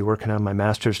University working on my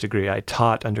master's degree, I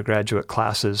taught undergraduate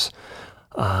classes.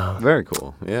 Very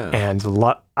cool, yeah. And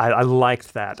I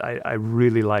liked that. I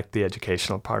really liked the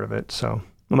educational part of it. So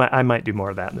I might do more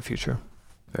of that in the future.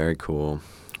 Very cool.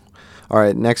 All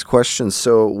right, next question.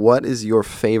 So what is your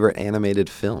favorite animated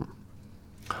film?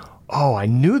 Oh, I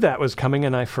knew that was coming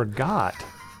and I forgot.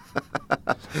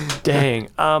 Dang.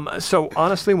 So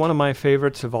honestly, one of my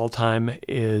favorites of all time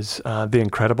is The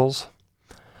Incredibles,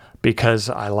 because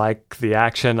I like the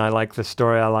action, I like the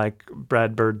story, I like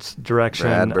Brad Bird's direction.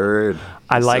 Brad Bird.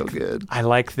 So good. I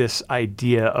like this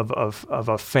idea of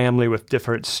a family with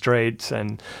different straits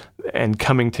and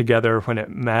coming together when it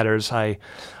matters.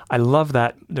 I love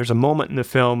that. There's a moment in the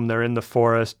film, they're in the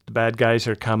forest, the bad guys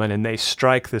are coming, and they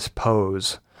strike this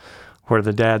pose where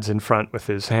the dad's in front with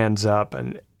his hands up,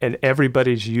 and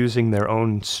everybody's using their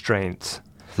own strengths.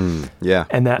 Yeah.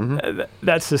 And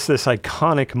that's this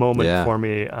iconic moment for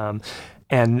me.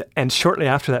 And shortly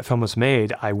after that film was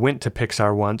made, I went to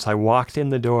Pixar once. I walked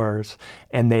in the doors,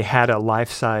 and they had a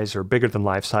life-size or bigger than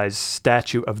life-size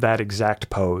statue of that exact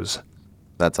pose.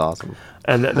 That's awesome.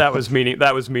 And that was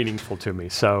meaningful to me.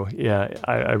 So yeah,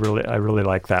 I really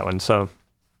like that one. So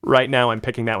right now I'm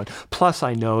picking that one. Plus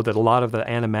I know that a lot of the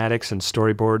animatics and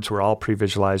storyboards were all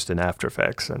pre-visualized in After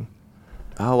Effects, and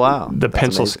oh wow, the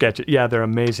pencil sketches. Yeah, they're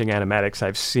amazing animatics.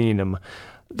 I've seen them.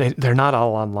 They're not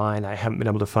all online. I haven't been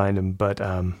able to find them, but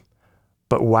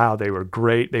wow, they were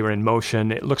great. They were in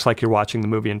motion. It looks like you're watching the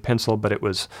movie in pencil, but it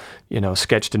was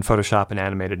sketched in Photoshop and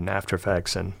animated in After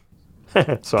Effects, and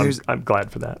so I'm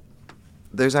glad for that.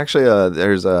 There's actually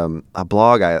a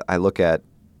blog I look at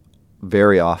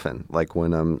very often, like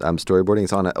when I'm storyboarding.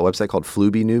 It's on a website called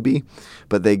Floobie Newbie,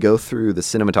 but they go through the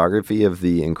cinematography of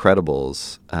The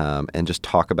Incredibles and just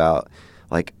talk about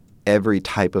like every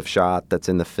type of shot that's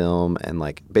in the film, and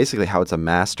like basically how it's a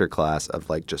masterclass of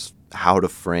like just how to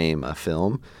frame a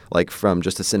film, like from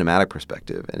just a cinematic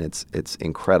perspective, and it's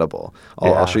incredible.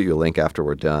 I'll shoot you a link after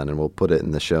we're done, and we'll put it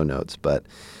in the show notes. But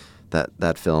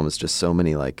that film is just so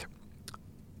many like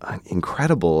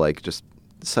incredible, like just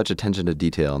such attention to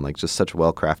detail and like just such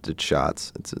well-crafted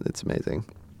shots. It's amazing.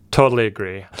 Totally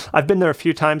agree. I've been there a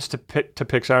few times to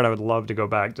Pixar, and I would love to go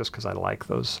back just because I like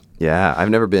those. Yeah, I've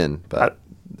never been, but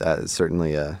that is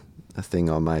certainly a thing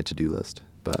on my to-do list.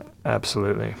 But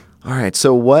absolutely. All right.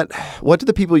 So what do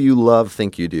the people you love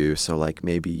think you do? So like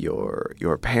maybe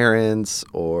your parents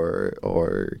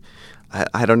or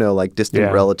I don't know, like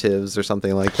distant relatives or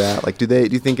something like that. Like do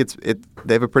you think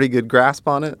they have a pretty good grasp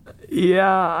on it?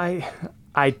 Yeah,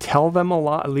 I tell them a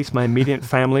lot, at least my immediate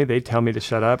family. They tell me to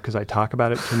shut up because I talk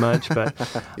about it too much. But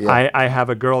I have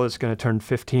a girl that's going to turn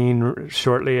 15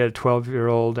 shortly, a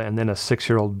 12-year-old, and then a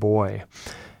 6-year-old boy.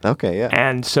 Okay, yeah.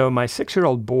 And so my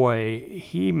 6-year-old boy,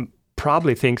 he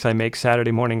probably thinks I make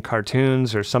Saturday morning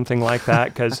cartoons or something like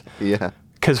that because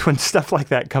Because when stuff like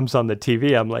that comes on the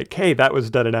TV, I'm like, hey, that was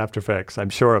done in After Effects.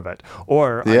 I'm sure of it.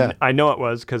 Or I know it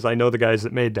was because I know the guys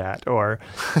that made that. Or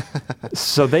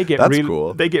so they get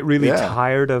really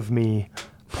tired of me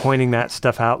pointing that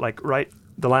stuff out. Like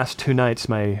the last 2 nights,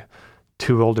 my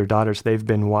 2 older daughters, they've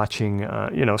been watching,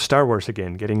 Star Wars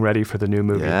again, getting ready for the new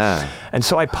movie. Yeah. And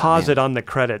so I pause it on the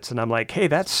credits, and I'm like, hey,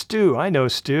 that's Stu. I know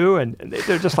Stu. And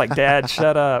they're just like, Dad,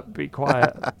 shut up. Be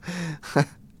quiet.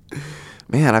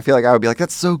 Man, I feel like I would be like,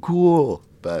 that's so cool.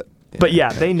 But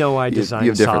yeah, they know I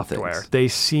design software. Things. They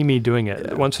see me doing it.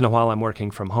 Yeah. Once in a while, I'm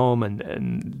working from home,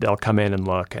 and they'll come in and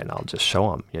look, and I'll just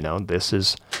show them, this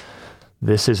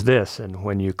this is this, and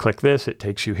when you click this, it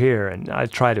takes you here. And I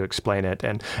try to explain it.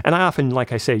 And I often,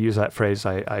 like I say, use that phrase,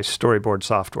 I storyboard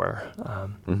software.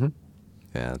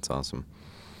 Yeah, that's awesome.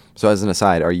 So as an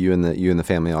aside, are you and the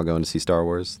family all going to see Star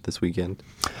Wars this weekend?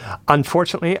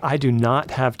 Unfortunately, I do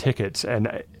not have tickets,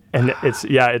 and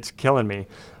it's killing me.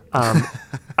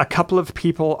 A couple of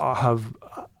people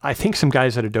I think some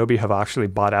guys at Adobe have actually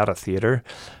bought out a theater.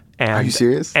 And, are you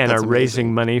serious? And That's are amazing.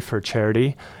 Raising money for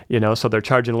charity, so they're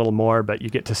charging a little more, but you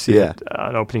get to see it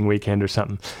on opening weekend or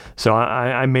something. So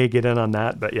I may get in on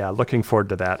that, but yeah, looking forward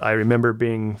to that. I remember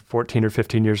being 14 or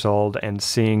 15 years old and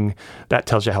seeing, that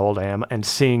tells you how old I am, and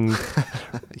seeing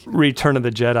Return of the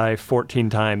Jedi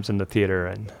 14 times in the theater.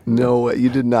 And No,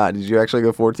 you did not. Did you actually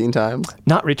go 14 times?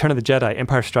 Not Return of the Jedi,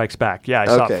 Empire Strikes Back. Yeah,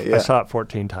 I saw it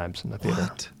 14 times in the theater.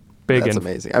 What? That's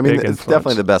amazing. I mean, it's influence.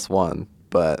 Definitely the best one,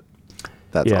 but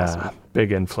that's awesome. Yeah,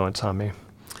 big influence on me.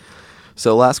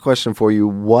 So last question for you.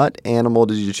 What animal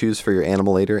did you choose for your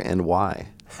Animalator and why?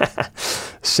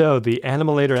 So the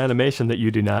Animalator animation that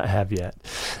you do not have yet.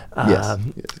 Yes.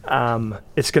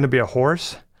 It's going to be a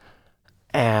horse.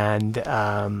 And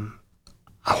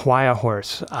why a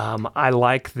horse? I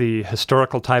like the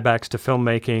historical tiebacks to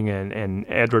filmmaking and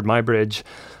Edward Muybridge,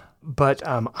 but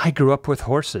I grew up with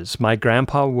horses. My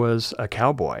grandpa was a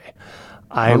cowboy.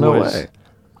 No way.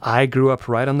 I grew up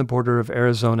right on the border of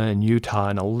Arizona and Utah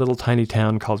in a little tiny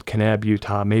town called Kanab,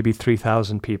 Utah, maybe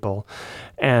 3,000 people.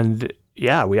 And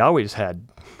yeah, we always had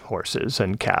horses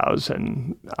and cows,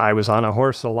 and I was on a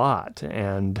horse a lot.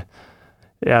 And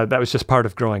yeah, that was just part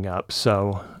of growing up.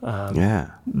 So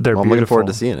yeah, they're I'm beautiful. looking forward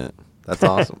to seeing it. That's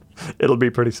awesome. It'll be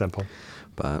pretty simple.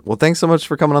 But well, thanks so much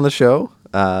for coming on the show.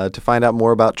 To find out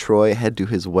more about Troy, head to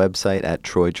his website at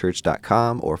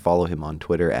troychurch.com or follow him on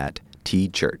Twitter at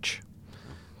tchurch.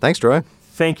 Thanks, Troy.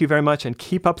 Thank you very much, and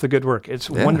keep up the good work.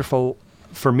 It's wonderful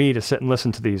for me to sit and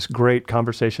listen to these great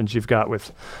conversations you've got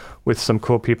with some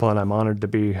cool people, and I'm honored to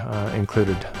be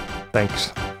included.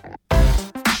 Thanks.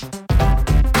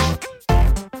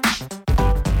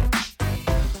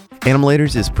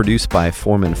 Animalators is produced by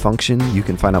Form and Function. You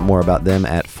can find out more about them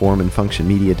at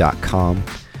formandfunctionmedia.com.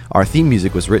 Our theme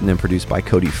music was written and produced by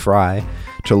Cody Fry.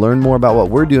 To learn more about what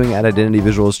we're doing at Identity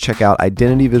Visuals, check out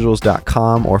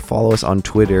identityvisuals.com or follow us on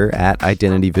Twitter at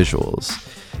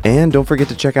identityvisuals. And don't forget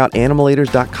to check out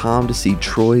animalators.com to see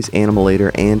Troy's Animalator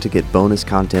and to get bonus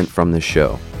content from this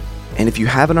show. And if you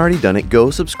haven't already done it, go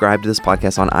subscribe to this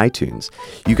podcast on iTunes.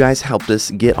 You guys helped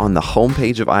us get on the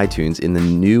homepage of iTunes in the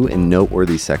new and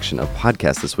noteworthy section of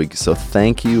podcasts this week. So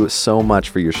thank you so much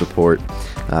for your support.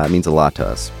 It means a lot to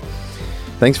us.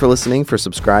 Thanks for listening, for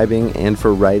subscribing, and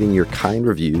for writing your kind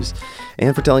reviews,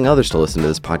 and for telling others to listen to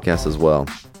this podcast as well.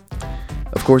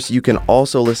 Of course, you can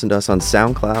also listen to us on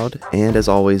SoundCloud, and as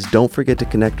always, don't forget to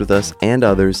connect with us and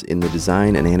others in the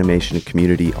design and animation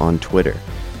community on Twitter.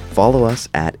 Follow us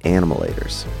at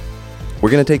Animalators.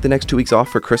 We're going to take the next 2 weeks off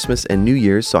for Christmas and New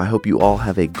Year's, so I hope you all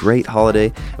have a great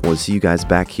holiday, and we'll see you guys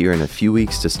back here in a few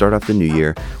weeks to start off the new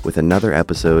year with another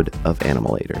episode of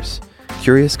Animalators.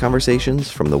 Curious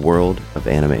conversations from the world of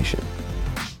animation.